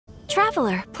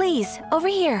Traveler, please, over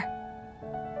here.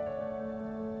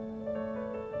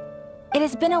 It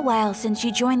has been a while since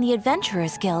you joined the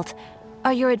Adventurers Guild.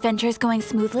 Are your adventures going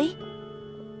smoothly?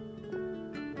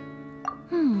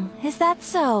 Is that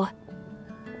so?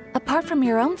 Apart from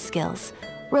your own skills,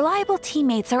 reliable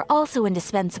teammates are also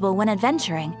indispensable when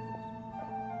adventuring.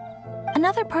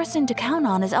 Another person to count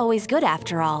on is always good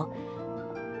after all.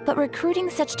 But recruiting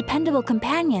such dependable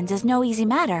companions is no easy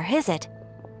matter, is it?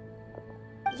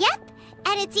 Yep,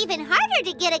 and it's even harder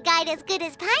to get a guide as good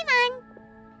as Paimon.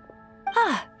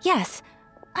 Ah, yes.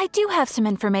 I do have some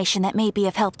information that may be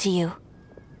of help to you.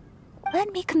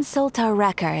 Let me consult our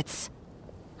records.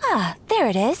 Ah, there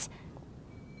it is.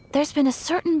 There's been a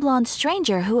certain blonde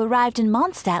stranger who arrived in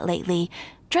Mondstadt lately,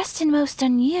 dressed in most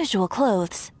unusual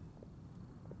clothes.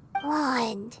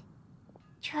 Blonde.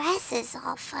 Dresses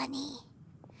all funny.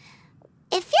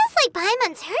 It feels like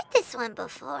Paimon's heard this one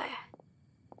before.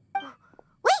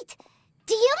 Wait!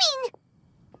 Do you mean...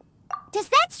 Does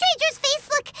that stranger's face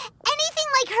look anything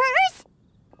like hers?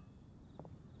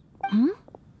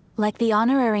 Like the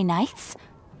honorary knights?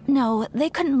 No, they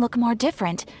couldn't look more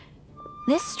different.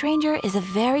 This stranger is a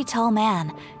very tall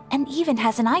man, and even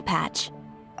has an eye patch.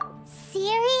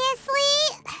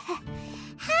 Seriously?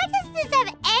 How does this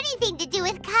have anything to do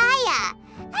with Kaya?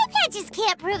 Eye patches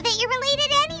can't prove that you're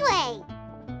related anyway.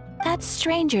 That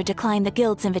stranger declined the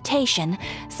guild's invitation,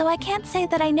 so I can't say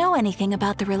that I know anything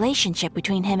about the relationship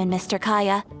between him and Mr.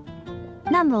 Kaya.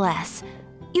 Nonetheless,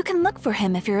 you can look for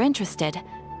him if you're interested.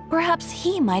 Perhaps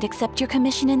he might accept your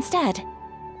commission instead.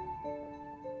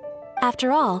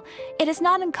 After all, it is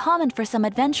not uncommon for some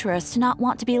adventurers to not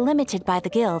want to be limited by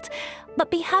the guild, but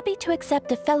be happy to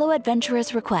accept a fellow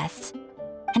adventurer's requests.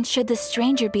 And should the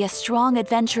stranger be a strong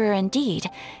adventurer indeed,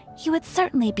 he would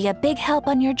certainly be a big help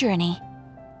on your journey.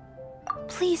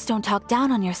 Please don't talk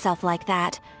down on yourself like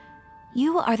that.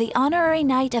 You are the honorary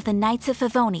knight of the Knights of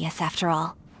Favonius, after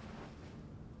all.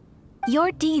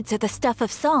 Your deeds are the stuff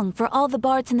of song for all the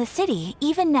bards in the city,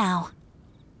 even now.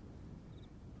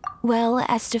 Well,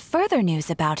 as to further news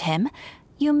about him,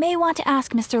 you may want to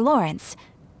ask Mr. Lawrence.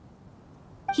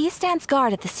 He stands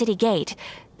guard at the city gate,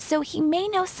 so he may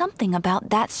know something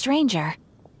about that stranger.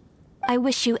 I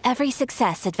wish you every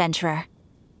success, adventurer.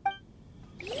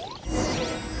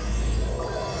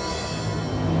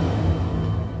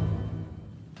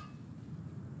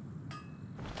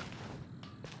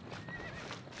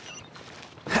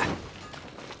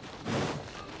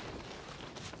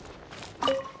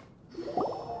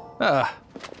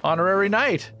 Honorary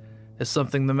knight. Is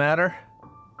something the matter?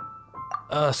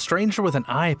 A stranger with an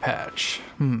eye patch.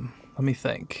 Let me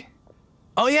think.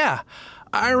 Oh yeah,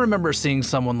 I remember seeing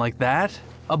someone like that.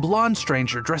 A blonde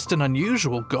stranger dressed in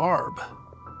unusual garb.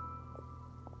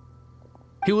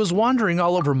 He was wandering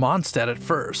all over Mondstadt at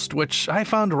first, which I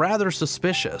found rather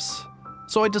suspicious.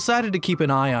 So I decided to keep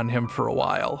an eye on him for a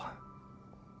while.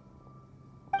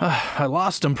 I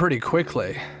lost him pretty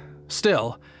quickly.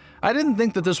 Still, I didn't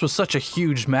think that this was such a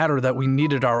huge matter that we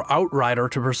needed our outrider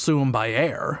to pursue him by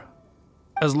air.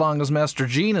 As long as Master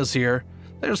Jean is here,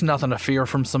 there's nothing to fear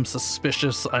from some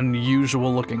suspicious,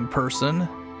 unusual-looking person.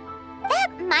 That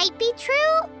might be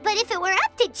true, but if it were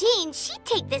up to Jean, she'd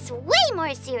take this way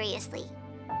more seriously.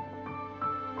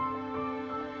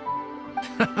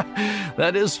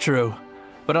 That is true.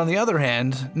 But on the other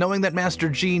hand, knowing that Master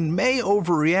Jean may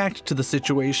overreact to the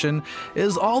situation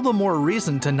is all the more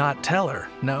reason to not tell her,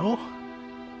 no?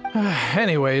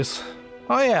 Anyways,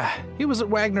 oh yeah, he was at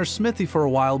Wagner's smithy for a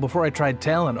while before I tried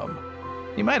tailing him.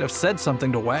 He might have said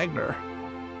something to Wagner.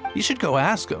 You should go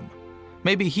ask him.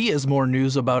 Maybe he has more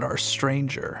news about our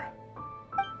stranger.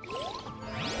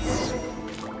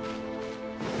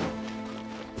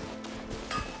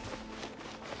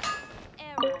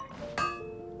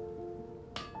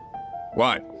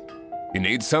 What? You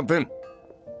need something?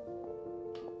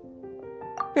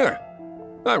 Yeah,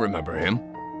 I remember him.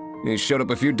 He showed up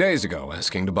a few days ago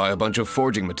asking to buy a bunch of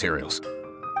forging materials.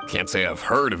 Can't say I've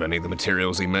heard of any of the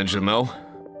materials he mentioned, though.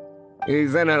 He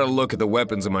then had a look at the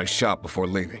weapons in my shop before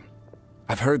leaving.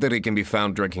 I've heard that he can be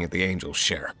found drinking at the Angel's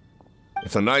Share.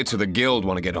 If the Knights or the Guild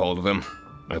want to get hold of him,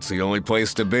 that's the only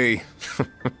place to be. The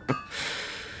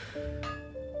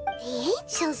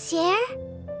Angel's Share?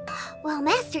 Well,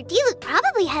 Master Diluc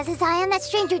probably has his eye on that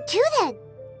stranger too, then.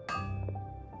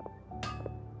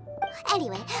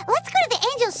 Anyway, let's go to the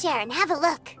Angel's Share and have a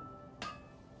look.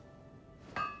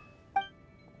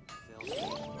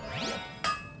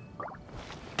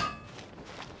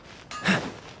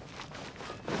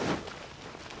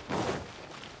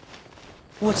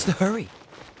 What's the hurry?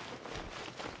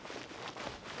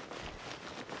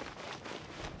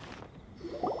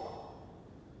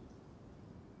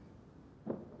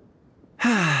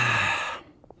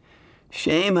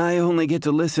 Shame I only get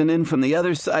to listen in from the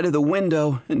other side of the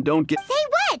window and don't get— Say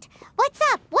what? What's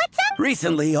up? What's up?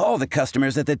 Recently, all the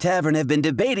customers at the tavern have been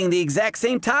debating the exact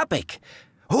same topic.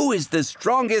 Who is the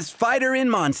strongest fighter in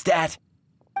Mondstadt?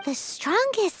 The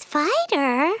strongest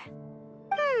fighter?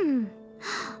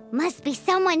 Must be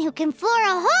someone who can floor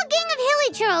a whole gang of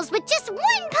hilly churls with just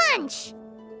one punch.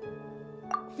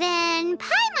 Then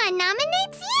Paimon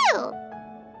nominates you.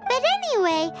 But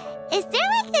anyway, is there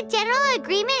like a general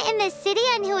agreement in the city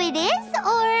on who it is,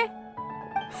 or?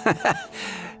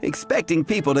 Expecting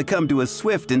people to come to a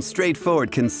swift and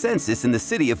straightforward consensus in the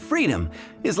City of Freedom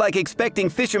is like expecting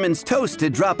fisherman's toast to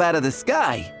drop out of the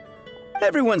sky.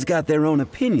 Everyone's got their own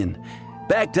opinion,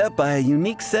 backed up by a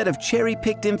unique set of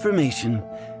cherry-picked information.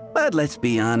 But let's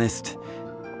be honest,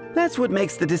 that's what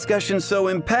makes the discussion so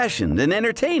impassioned and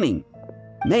entertaining.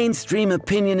 Mainstream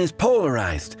opinion is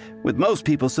polarized, with most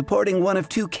people supporting one of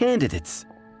two candidates.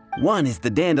 One is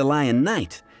the Dandelion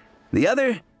Knight, the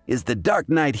other is the Dark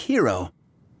Knight Hero.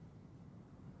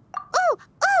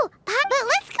 But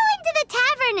let's go into the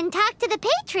tavern and talk to the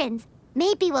patrons.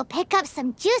 Maybe we'll pick up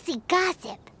some juicy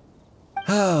gossip.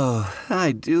 Oh,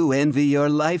 I do envy your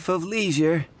life of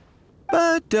leisure.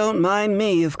 But don't mind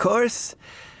me, of course.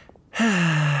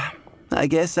 I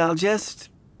guess I'll just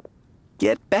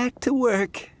get back to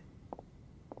work.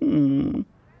 I'll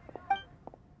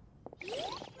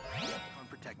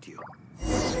protect you.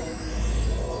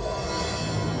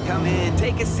 Come in,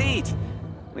 take a seat.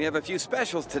 We have a few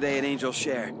specials today at Angel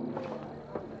Share.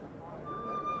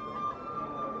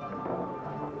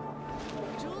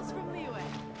 Jules from Liyue.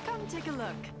 Come take a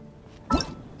look.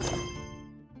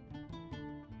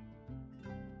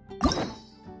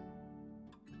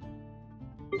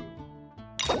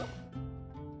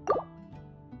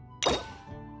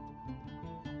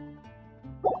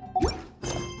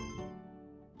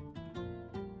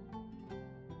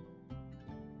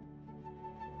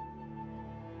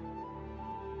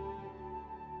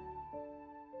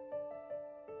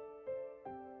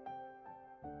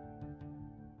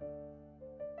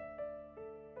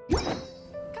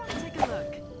 Come take a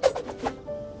look.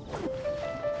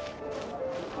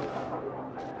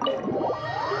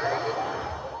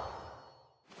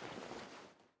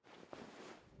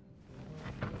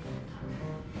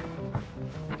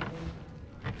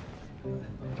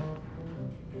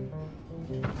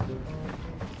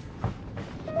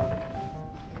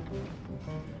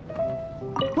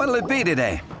 What'll it be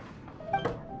today?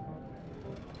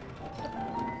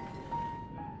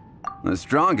 The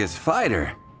strongest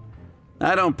fighter?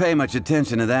 I don't pay much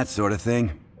attention to that sort of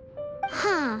thing.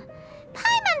 Paimon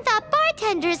thought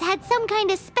bartenders had some kind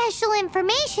of special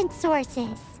information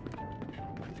sources.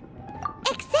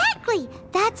 Exactly!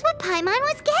 That's what Paimon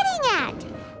was getting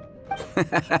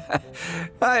at.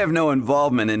 I have no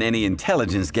involvement in any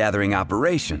intelligence-gathering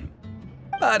operation.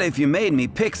 But if you made me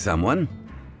pick someone,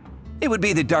 it would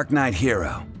be the Dark Knight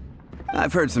Hero.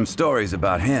 I've heard some stories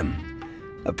about him.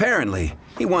 Apparently,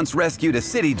 he once rescued a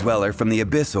city dweller from the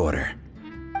Abyss Order.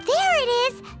 There it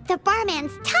is! The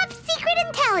barman's top secret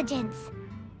intelligence!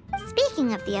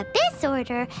 Speaking of the Abyss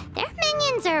Order, their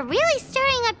minions are really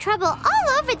stirring up trouble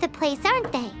all over the place,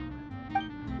 aren't they?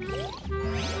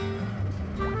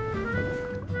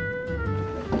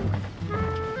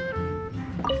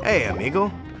 Hey,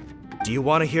 amigo. Do you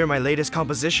want to hear my latest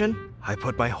composition? I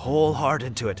put my whole heart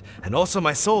into it, and also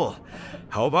my soul.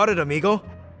 How about it, amigo?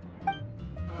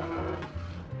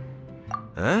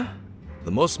 Huh?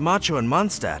 The most macho in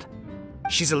Mondstadt.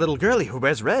 She's a little girlie who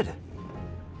wears red.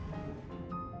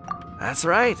 That's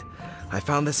right. I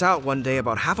found this out one day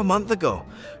about half a month ago,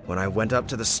 when I went up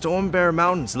to the Stormbear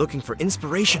Mountains looking for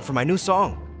inspiration for my new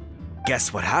song.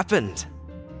 Guess what happened?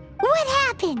 What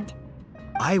happened?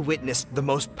 I witnessed the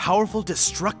most powerful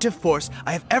destructive force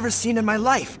I have ever seen in my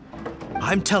life.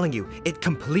 I'm telling you, it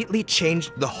completely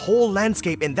changed the whole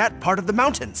landscape in that part of the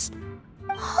mountains.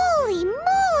 Holy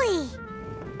moly!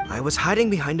 I was hiding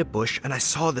behind a bush and I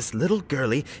saw this little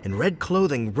girlie in red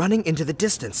clothing running into the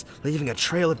distance, leaving a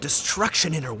trail of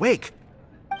destruction in her wake.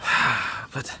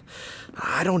 But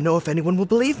I don't know if anyone will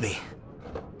believe me.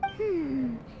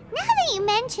 Now that you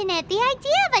mention it, the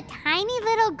idea of a tiny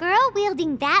little girl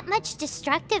wielding that much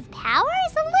destructive power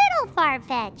is a little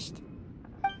far-fetched.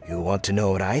 You want to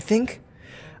know what I think?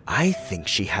 I think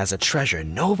she has a treasure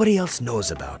nobody else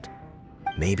knows about.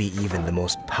 Maybe even the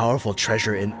most powerful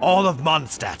treasure in all of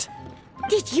Mondstadt.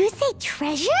 Did you say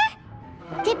treasure?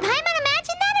 Did Paimon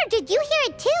imagine that, or did you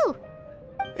hear it too?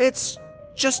 It's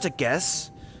just a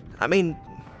guess. I mean,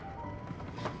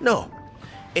 no.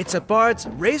 It's a bard's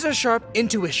razor-sharp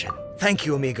intuition. Thank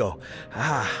you, amigo.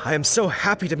 I am so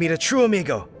happy to meet a true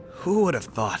amigo. Who would have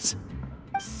thought?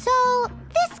 So,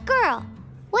 girl.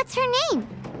 What's her name?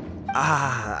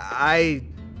 I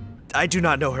do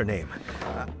not know her name.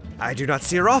 I do not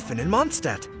see her often in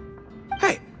Mondstadt.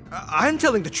 Hey, I'm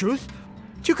telling the truth.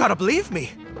 You gotta believe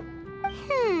me.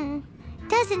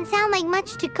 Doesn't sound like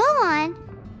much to go on.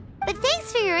 But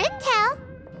thanks for your intel.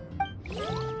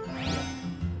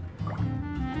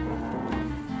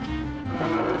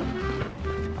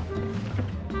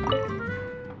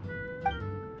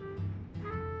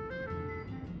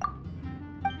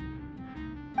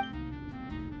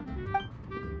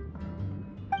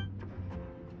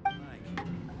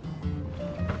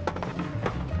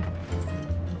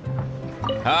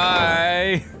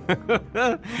 Hi!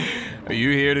 Are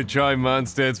you here to try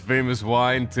Mondstadt's famous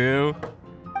wine, too?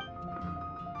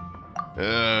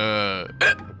 The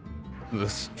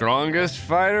strongest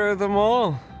fighter of them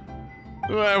all?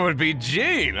 That would be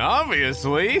Jean,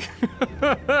 obviously.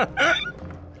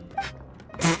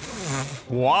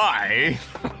 Why?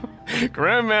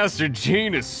 Grandmaster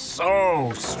Jean is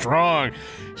so strong.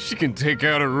 She can take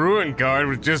out a ruin guard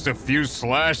with just a few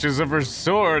slashes of her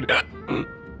sword.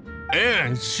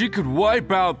 And she could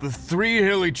wipe out the 3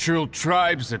 hilly churl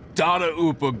tribes at Dada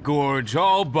Upa Gorge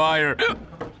all by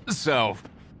herself.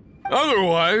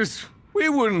 Otherwise, we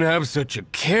wouldn't have such a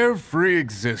carefree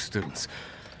existence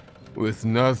with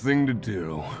nothing to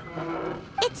do.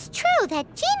 It's true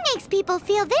that Jean makes people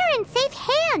feel they're in safe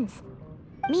hands.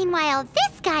 Meanwhile,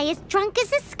 this guy is drunk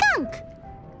as a skunk.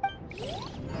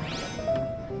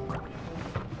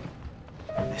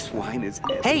 This wine is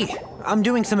heavy. Hey, I'm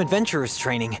doing some adventurers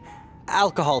training.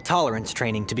 Alcohol tolerance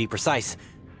training, to be precise.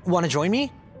 Want to join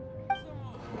me?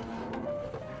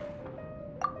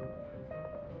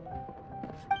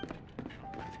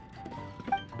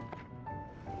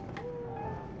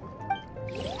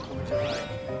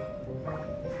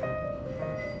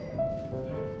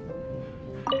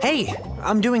 Hey,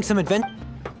 I'm doing some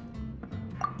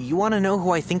You want to know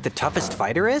who I think the toughest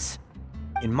fighter is?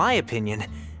 In my opinion,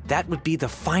 that would be the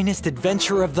finest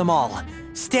adventurer of them all,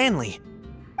 Stanley.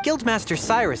 Guildmaster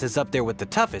Cyrus is up there with the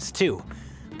toughest, too.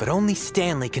 But only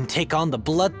Stanley can take on the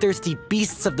bloodthirsty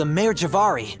beasts of the Mare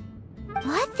Javari.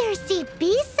 Bloodthirsty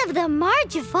beasts of the Mare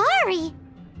Javari?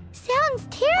 Sounds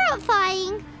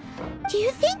terrifying. Do you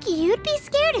think you'd be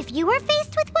scared if you were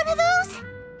faced with one of those?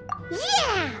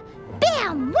 Yeah!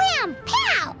 Bam! Wham!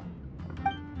 Pow!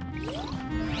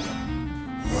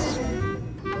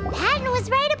 Patton was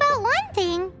right about one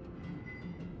thing.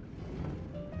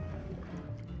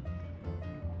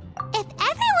 If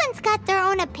everyone's got their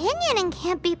own opinion and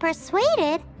can't be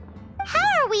persuaded, how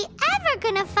are we ever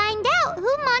gonna find out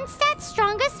who Mondstadt's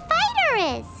strongest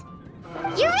fighter is?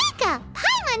 Eureka!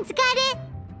 Paimon's got it!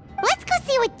 Let's go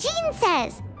see what Jean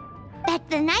says. Bet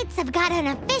the Knights have got an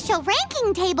official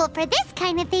ranking table for this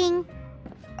kind of thing.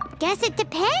 Guess it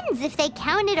depends if they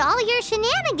counted all your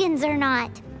shenanigans or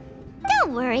not.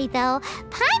 Don't worry, though.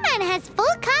 Paimon has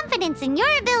full confidence in your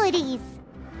abilities.